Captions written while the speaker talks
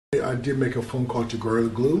I did make a phone call to Gorilla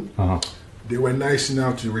Glue. Uh-huh. They were nice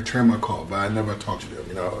enough to return my call, but I never talked to them.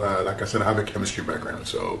 You know, like I said, I have a chemistry background,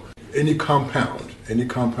 so any compound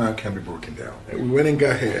can be broken down. And we went and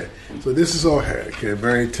got hair. So this is all hair, okay?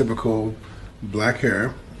 Very typical black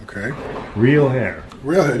hair, okay? Real hair.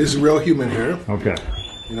 Real hair. This is real human hair. Okay.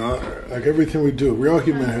 You know, like everything we do, real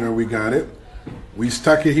human hair, we got it. We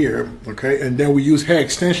stuck it here, okay? And then we use hair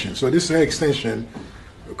extension. So this is hair extension,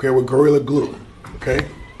 okay, with Gorilla Glue, okay?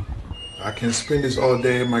 I can spend this all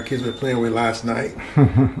day. My kids were playing with last night.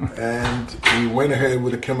 And we went ahead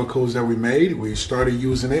with the chemicals that we made. We started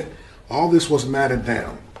using it. All this was matted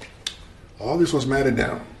down. All this was matted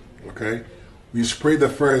down, okay? We sprayed the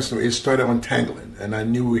first, it started untangling. And I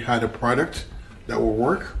knew we had a product that would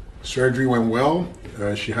work. Surgery went well.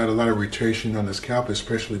 She had a lot of irritation on the scalp,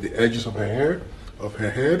 especially the edges of her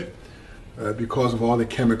head, because of all the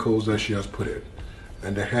chemicals that she has put in.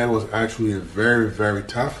 And the head was actually very, very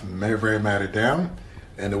tough, very matted down,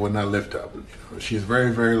 and it would not lift up. You know, she's very,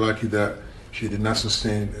 very lucky that she did not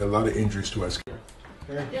sustain a lot of injuries to her skin.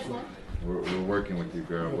 Okay? Yes, ma'am. We're working with you,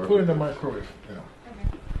 girl. We'll put it in the microwave. Yeah.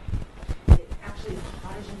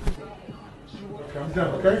 Okay, I'm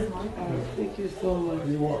done, okay? Thank you so much.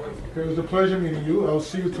 You're welcome. Okay, it was a pleasure meeting you. I'll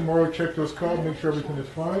see you tomorrow. Check your scalp, make sure everything is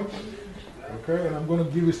fine. Okay, and I'm going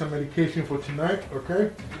to give you some medication for tonight,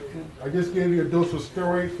 okay? I just gave you a dose of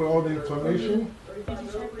steroid for all the inflammation.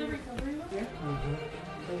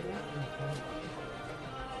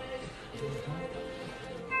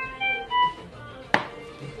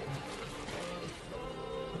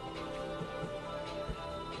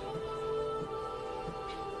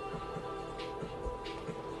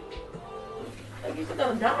 Like you should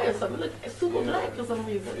have died or something. Look, it's super black for some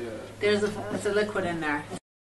reason. There's a liquid in there.